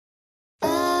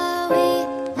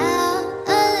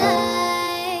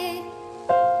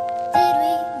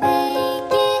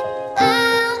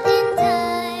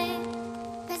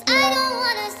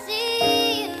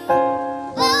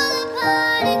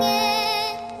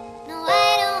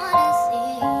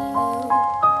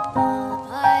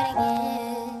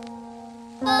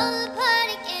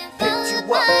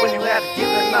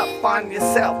on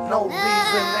yourself. No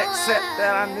reason except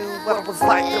that I knew what it was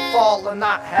like to fall and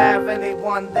not have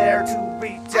anyone there to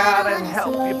reach out and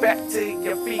help you back to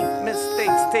your feet.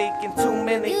 Mistakes taking too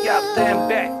many of them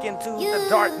back into the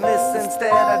darkness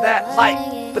instead of that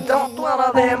light. But don't dwell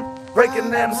on them.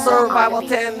 Breaking them survival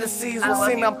tendencies will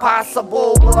seem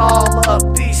impossible. With all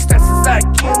of these stresses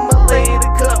accumulated,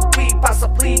 could we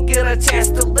possibly get a chance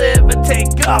to live and take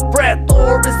a breath?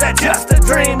 Or is that just a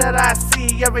dream that I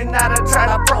see every night I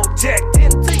try to project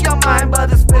into your mind? But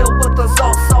it's filled with us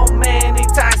so many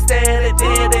times that it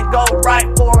didn't go right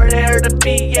for there to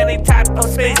be any type of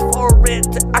space for it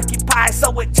to occupy.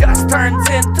 So it just turns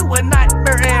into a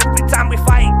nightmare every time we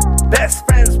fight. Best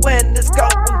friends when it's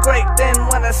going great, then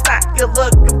when it's not, you're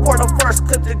looking for the first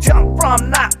clip to jump from,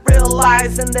 not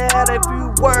realizing that if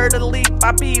you were to leap,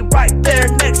 I'd be right there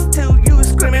next to you,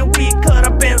 screaming we could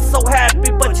have been so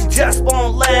happy, but you just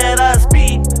won't let us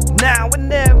be. Now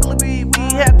inevitably we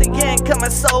had the end coming,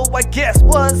 so I guess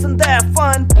wasn't that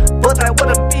fun. But that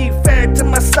wouldn't be fair to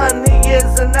my son, he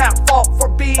isn't at fault for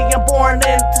being born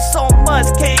into so much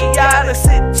chaotic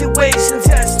situations.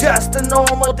 It's just a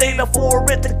normal day for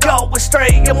it to go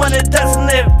astray, and when it doesn't,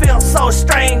 it feels so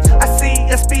strange. I see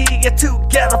us being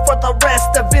together for the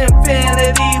rest of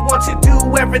infinity. Won't you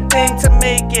do everything to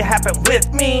make it happen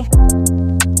with me?